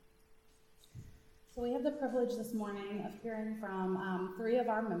So we have the privilege this morning of hearing from three of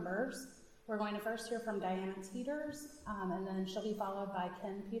our members. We're going to first hear from Diana Teeters, and then she'll be followed by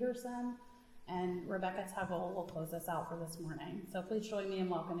Ken Peterson, and Rebecca Tuggle will close us out for this morning. So please join me in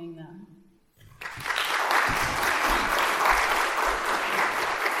welcoming them.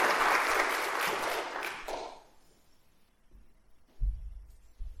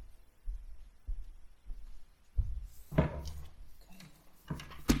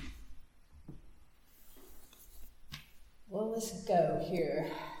 Well, let's go here.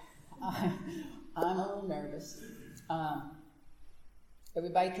 I'm a little nervous.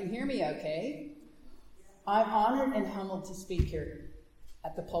 Everybody can hear me okay? I'm honored and humbled to speak here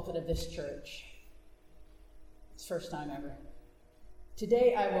at the pulpit of this church. It's the first time ever.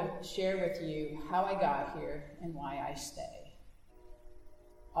 Today I will share with you how I got here and why I stay.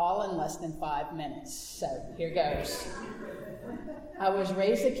 All in less than 5 minutes, so here goes. I was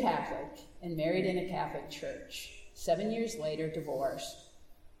raised a Catholic and married in a Catholic church. 7 years later, divorced.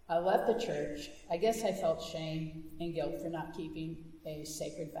 I left the church. I guess I felt shame and guilt for not keeping a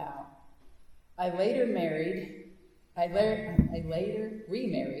sacred vow. I later remarried,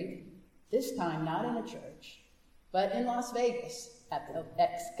 this time not in a church, but in Las Vegas at the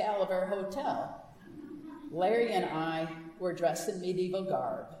Excalibur Hotel. Larry and I were dressed in medieval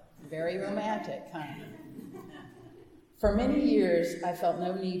garb. Very romantic, huh? For many years, I felt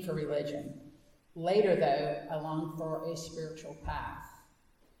no need for religion. Later, though, I longed for a spiritual path.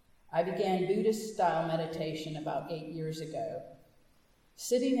 I began Buddhist-style meditation about 8 years ago.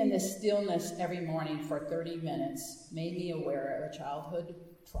 Sitting in this stillness every morning for 30 minutes made me aware of a childhood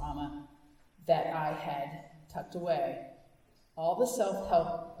trauma that I had tucked away. All the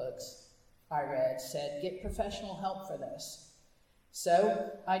self-help books I read said, get professional help for this. So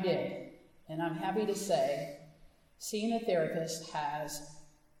I did, and I'm happy to say, seeing a therapist has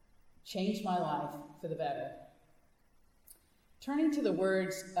changed my life for the better. Turning to the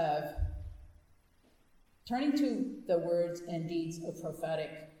words and deeds of prophetic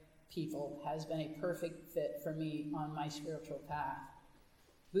people has been a perfect fit for me on my spiritual path.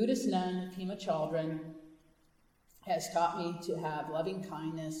 Buddhist nun Pema Chödrön has taught me to have loving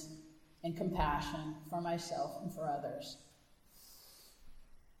kindness and compassion for myself and for others.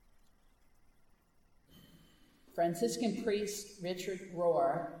 Franciscan priest Richard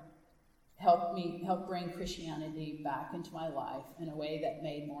Rohr helped bring Christianity back into my life in a way that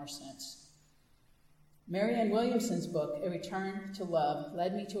made more sense. Marianne Williamson's book, A Return to Love,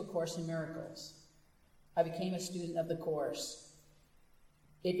 led me to A Course in Miracles. I became a student of the Course.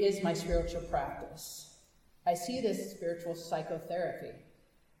 It is my spiritual practice. I see it as spiritual psychotherapy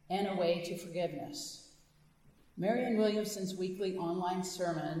and a way to forgiveness. Marianne Williamson's weekly online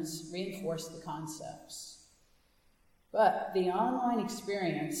sermons reinforce the concepts. But the online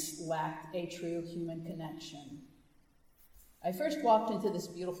experience lacked a true human connection. I first walked into this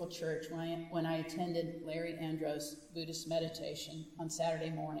beautiful church when I attended Larry Andros' Buddhist meditation on Saturday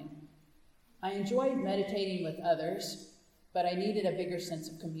morning. I enjoyed meditating with others, but I needed a bigger sense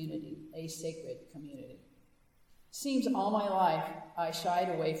of community, a sacred community. Seems all my life I shied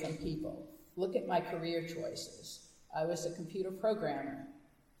away from people. Look at my career choices. I was a computer programmer,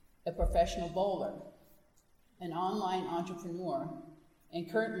 a professional bowler, an online entrepreneur, and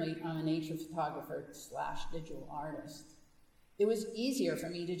currently I'm a nature photographer / digital artist. It was easier for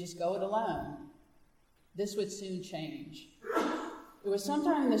me to just go it alone. This would soon change. It was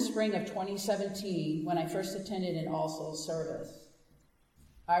sometime in the spring of 2017 when I first attended an All Souls service.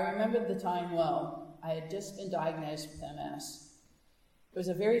 I remembered the time well. I had just been diagnosed with MS. It was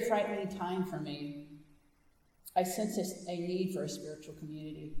a very frightening time for me. I sensed a need for a spiritual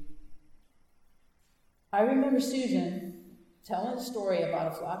community. I remember Susan telling a story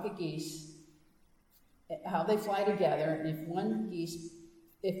about a flock of geese, how they fly together, and if one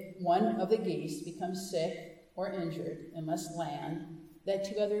of the geese becomes sick or injured and must land, that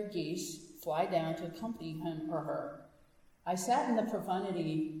 2 other geese fly down to accompany him or her. I sat in the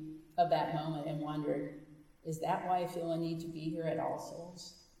profundity of that moment and wondered, is that why I feel a need to be here at All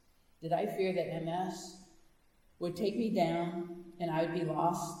Souls? Did I fear that MS would take me down and I would be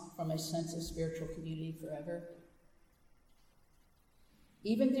lost from a sense of spiritual community forever?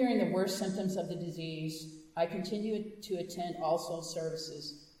 Even during the worst symptoms of the disease, I continued to attend All Souls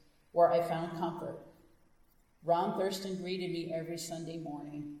services where I found comfort. Ron Thurston greeted me every Sunday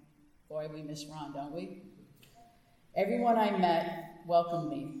morning. Boy, we miss Ron, don't we? Everyone I met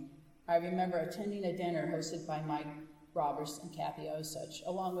welcomed me. I remember attending a dinner hosted by Mike Roberts and Kathy Osich,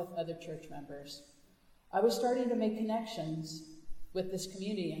 along with other church members. I was starting to make connections with this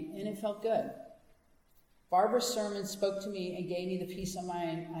community, and it felt good. Barbara's sermon spoke to me and gave me the peace of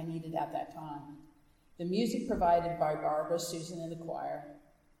mind I needed at that time. The music provided by Barbara, Susan, and the choir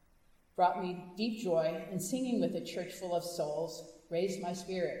brought me deep joy, and singing with a church full of souls raised my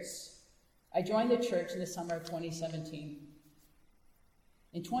spirits. I joined the church in the summer of 2017.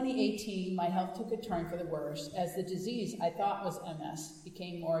 In 2018, my health took a turn for the worse as the disease I thought was MS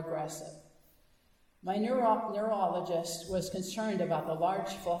became more aggressive. My neurologist was concerned about the large,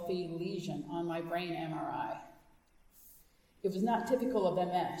 fluffy lesion on my brain MRI. It was not typical of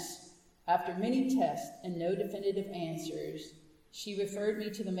MS. After many tests and no definitive answers, she referred me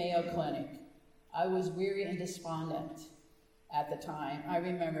to the Mayo Clinic. I was weary and despondent at the time. I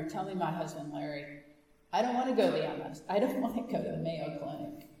remember telling my husband, Larry, I don't want to go to the MS. I don't want to go to the Mayo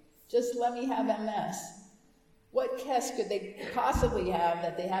Clinic. Just let me have MS. What test could they possibly have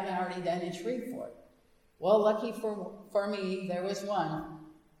that they haven't already done in Shreveport? Well, lucky for me, there was one.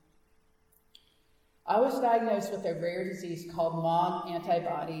 I was diagnosed with a rare disease called MOG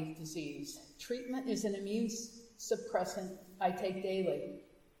antibody disease. Treatment is an immune suppressant I take daily.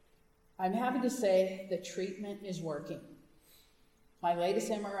 I'm happy to say the treatment is working. My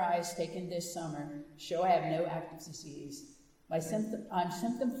latest MRIs taken this summer show I have no active disease. I'm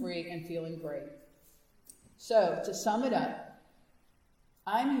symptom-free and feeling great. So, to sum it up,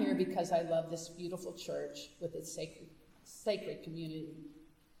 I'm here because I love this beautiful church with its sacred community.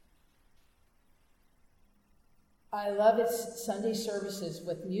 I love its Sunday services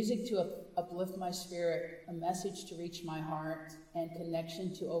with music to uplift my spirit, a message to reach my heart, and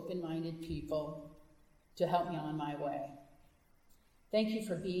connection to open-minded people to help me on my way. Thank you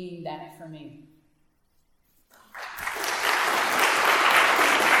for being that for me.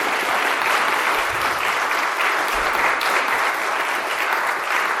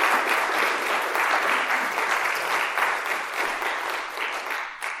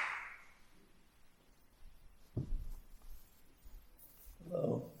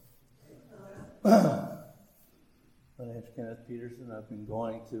 Hello. My name is Kenneth Peterson. I've been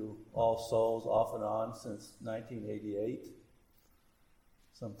going to All Souls off and on since 1988.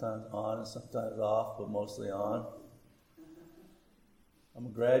 Sometimes on and sometimes off, but mostly on. I'm a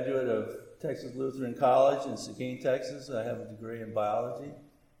graduate of Texas Lutheran College in Seguin, Texas. I have a degree in biology.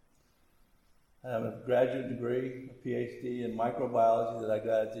 I have a graduate degree, a PhD in microbiology that I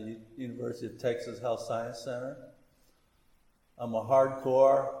got at the University of Texas Health Science Center. I'm a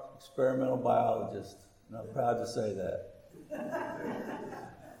hardcore experimental biologist, and I'm proud to say that.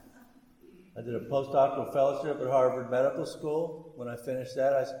 I did a postdoctoral fellowship at Harvard Medical School. When I finished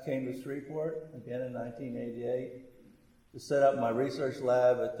that, I came to Shreveport again in 1988 to set up my research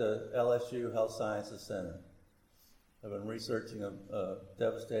lab at the LSU Health Sciences Center. I've been researching a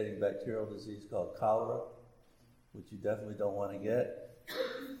devastating bacterial disease called cholera, which you definitely don't want to get.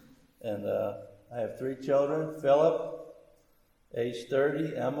 And I have 3 children: Philip, age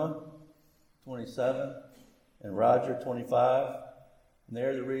 30, Emma, 27, and Roger, 25. And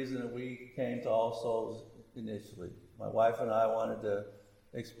they're the reason that we came to All Souls initially. My wife and I wanted to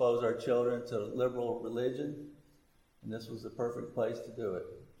expose our children to liberal religion, and this was the perfect place to do it.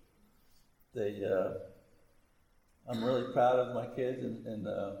 I'm really proud of my kids and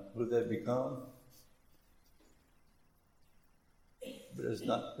who they've become. But it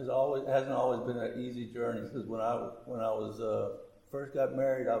hasn't always been an easy journey, because when I was first got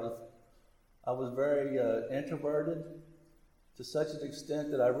married, I was very introverted, to such an extent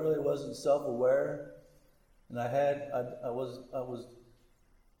that I really wasn't self-aware, and I was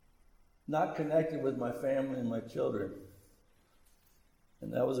not connected with my family and my children,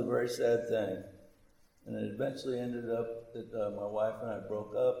 and that was a very sad thing. And it eventually ended up that my wife and I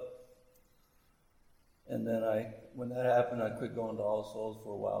broke up, and then when that happened, I quit going to All Souls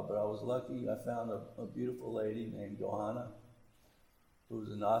for a while. But I was lucky; I found a beautiful lady named Johanna, who was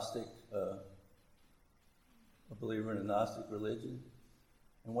a Gnostic. A believer in a Gnostic religion.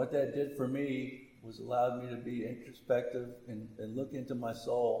 And what that did for me was allowed me to be introspective and look into my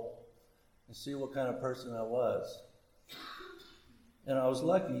soul and see what kind of person I was. And I was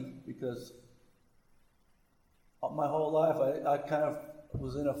lucky because my whole life I kind of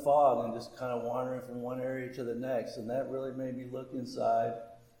was in a fog and just kind of wandering from one area to the next, and that really made me look inside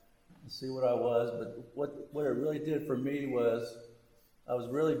and see what I was. But what it really did for me was I was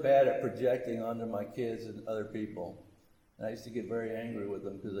really bad at projecting onto my kids and other people. And I used to get very angry with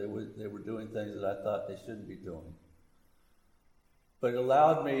them because they were doing things that I thought they shouldn't be doing. But it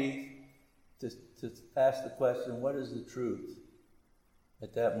allowed me to ask the question, what is the truth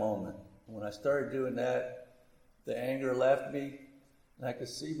at that moment? And when I started doing that, the anger left me, and I could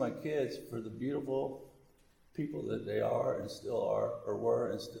see my kids for the beautiful people that they are and still are, or were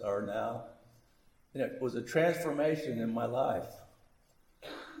and are now. And it was a transformation in my life.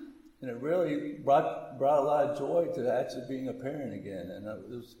 And it really brought a lot of joy to actually being a parent again. And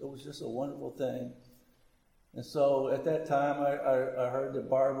it was just a wonderful thing. And so at that time, I heard that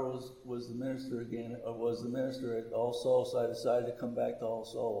Barbara was the minister again, or was the minister at All Souls, so I decided to come back to All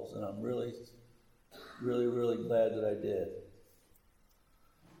Souls. And I'm really, really, really glad that I did.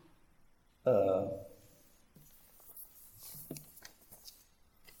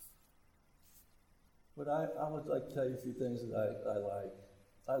 But I would like to tell you a few things that I like.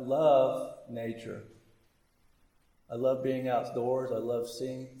 I love nature. I love being outdoors. I love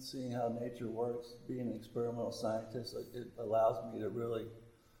seeing how nature works. Being an experimental scientist, it allows me to really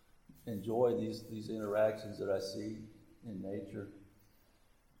enjoy these interactions that I see in nature.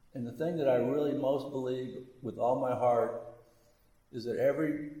 And the thing that I really most believe with all my heart is that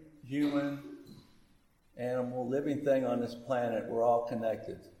every human, animal, living thing on this planet, we're all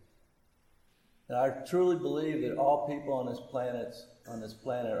connected. And I truly believe that all people on this planet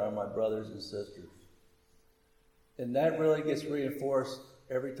are my brothers and sisters. And that really gets reinforced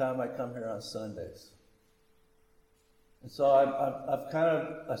every time I come here on Sundays. And so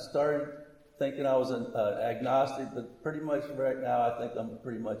I started thinking I was an agnostic, but pretty much right now I think I'm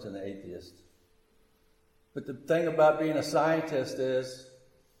pretty much an atheist. But the thing about being a scientist is,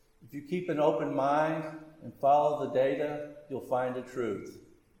 if you keep an open mind and follow the data, you'll find the truth.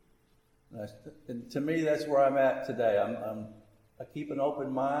 And to me, that's where I'm at today. I keep an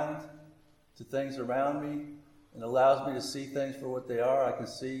open mind to things around me, and allows me to see things for what they are. I can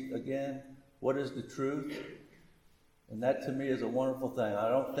see, again, what is the truth. And that to me is a wonderful thing. I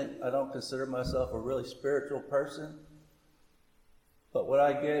don't consider myself a really spiritual person, but what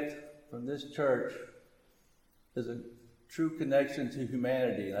I get from this church is a true connection to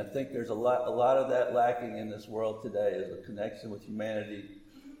humanity. And I think there's a lot of that lacking in this world today, is a connection with humanity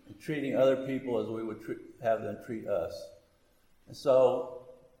and treating other people as we would have them treat us. And so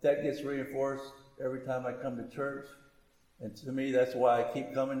that gets reinforced every time I come to church. And to me, that's why I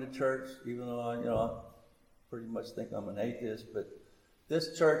keep coming to church, even though I pretty much think I'm an atheist. But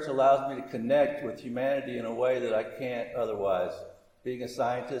this church allows me to connect with humanity in a way that I can't otherwise. Being a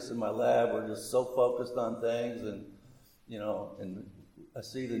scientist in my lab, we're just so focused on things, and and I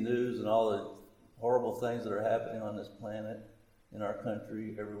see the news and all the horrible things that are happening on this planet, in our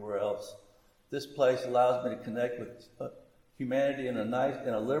country, everywhere else. This place allows me to connect with humanity in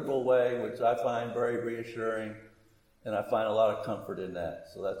a liberal way, which I find very reassuring, and I find a lot of comfort in that.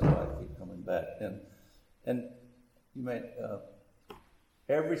 So that's why I keep coming back. And you may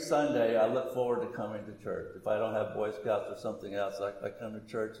every Sunday I look forward to coming to church. If I don't have Boy Scouts or something else, I come to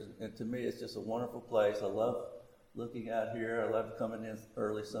church, and to me it's just a wonderful place. I love looking out here. I love coming in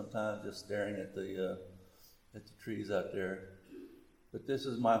early sometimes, just staring at the trees out there. But this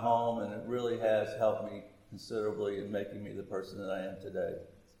is my home, and it really has helped me considerably in making me the person that I am today.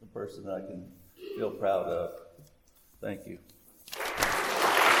 It's the person that I can feel proud of. Thank you.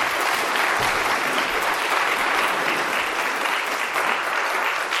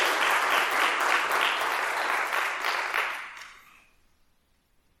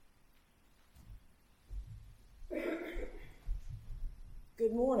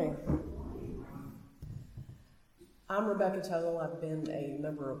 Good morning. I'm Rebecca Tuttle. I've been a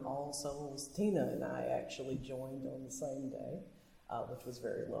member of All Souls. Tina and I actually joined on the same day, which was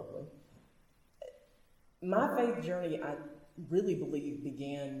very lovely. My faith journey, I really believe,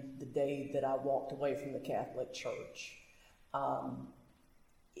 began the day that I walked away from the Catholic Church.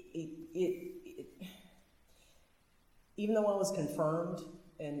 Even though I was confirmed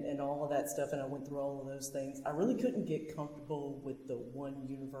and all of that stuff, and I went through all of those things, I really couldn't get comfortable with the one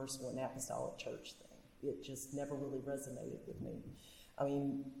universal and apostolic church thing. It just never really resonated with me. I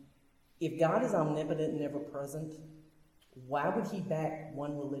mean, if God is omnipotent and ever-present, why would he back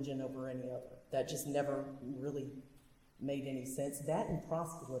one religion over any other? That just never really made any sense. That and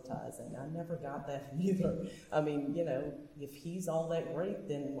proselytizing, I never got that either. I mean, if he's all that great,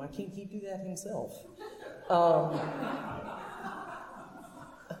 then why can't he do that himself?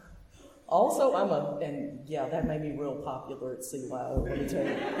 Also, that made me real popular at CYO, let me tell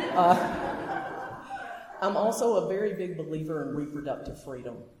you. I'm also a very big believer in reproductive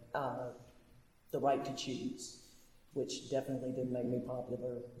freedom, the right to choose, which definitely didn't make me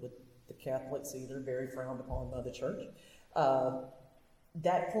popular with the Catholics either, very frowned upon by the church.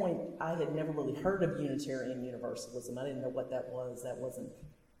 That point, I had never really heard of Unitarian Universalism. I didn't know what that was. That wasn't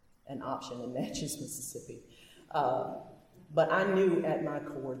an option in Natchez, Mississippi. But I knew at my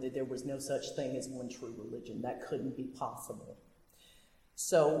core that there was no such thing as one true religion. That couldn't be possible.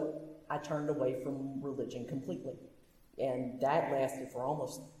 So I turned away from religion completely. And that lasted for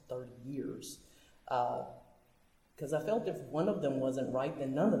almost 30 years. Because because I felt if one of them wasn't right,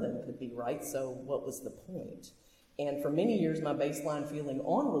 then none of them could be right, so what was the point? And for many years, my baseline feeling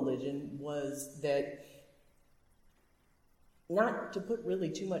on religion was that not to put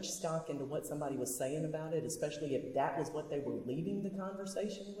really too much stock into what somebody was saying about it, especially if that was what they were leading the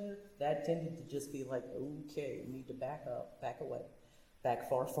conversation with. That tended to just be like, okay, we need to back up, back away, back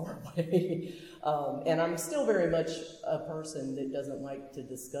far, far away. And I'm still very much a person that doesn't like to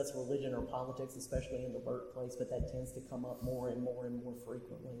discuss religion or politics, especially in the workplace, but that tends to come up more and more and more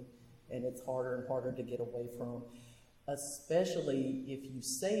frequently, and it's harder and harder to get away from. Especially if you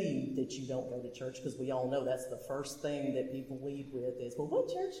say that you don't go to church, because we all know that's the first thing that people lead with is, well, what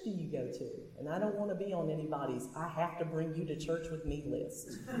church do you go to? And I don't want to be on anybody's I have to bring you to church with me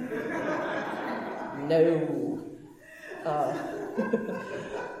list. No.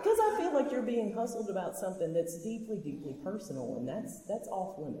 Because I feel like you're being hustled about something that's deeply, deeply personal, and that's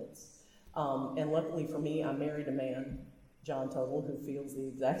off limits. And luckily for me, I married a man, John Total, who feels the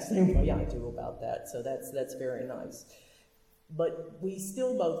exact same way I do about that, so that's very nice. But we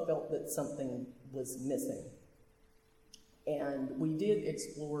still both felt that something was missing. And we did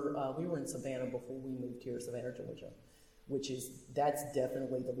explore, we were in Savannah before we moved here, Savannah, Georgia, that's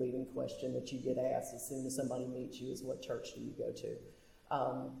definitely the leading question that you get asked as soon as somebody meets you is, what church do you go to?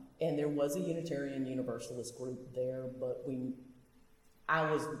 And there was a Unitarian Universalist group there, but I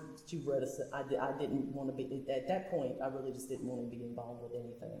was too reticent. I didn't want to be, at that point, I really just didn't want to be involved with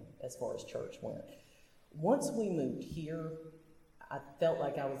anything as far as church went. Once we moved here, I felt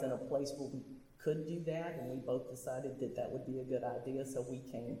like I was in a place where we could do that, and we both decided that that would be a good idea, so we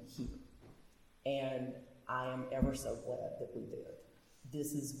came here. And I am ever so glad that we did.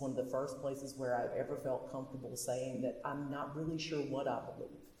 This is one of the first places where I've ever felt comfortable saying that I'm not really sure what I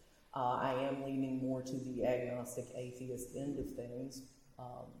believe. I am leaning more to the agnostic, atheist end of things.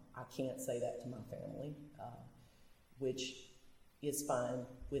 I can't say that to my family, which is fine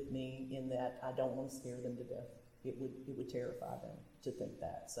with me in that I don't want to scare them to death. It would terrify them to think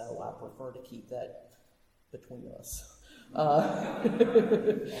that, so I prefer to keep that between us.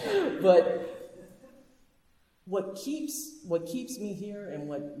 But what keeps me here and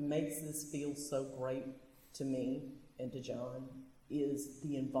what makes this feel so great to me and to John is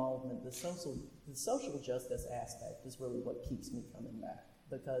the involvement, the social justice aspect is really what keeps me coming back,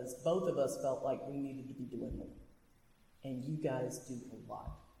 because both of us felt like we needed to be doing more. And you guys do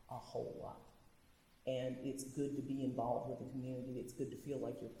a whole lot. And it's good to be involved with the community. It's good to feel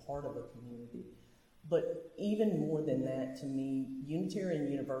like you're part of a community. But even more than that, to me, Unitarian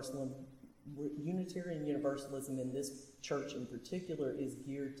Universalism in this church in particular is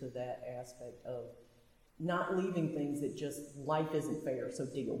geared to that aspect of not leaving things that just, life isn't fair, so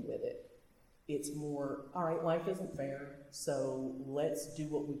deal with it. It's more, all right, life isn't fair, so let's do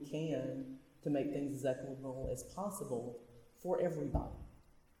what we can to make things as equitable as possible for everybody.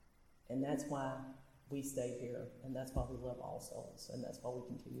 And that's why we stay here, and that's why we love All Souls, and that's why we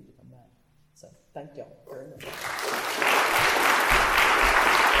continue to come back. So thank y'all very much.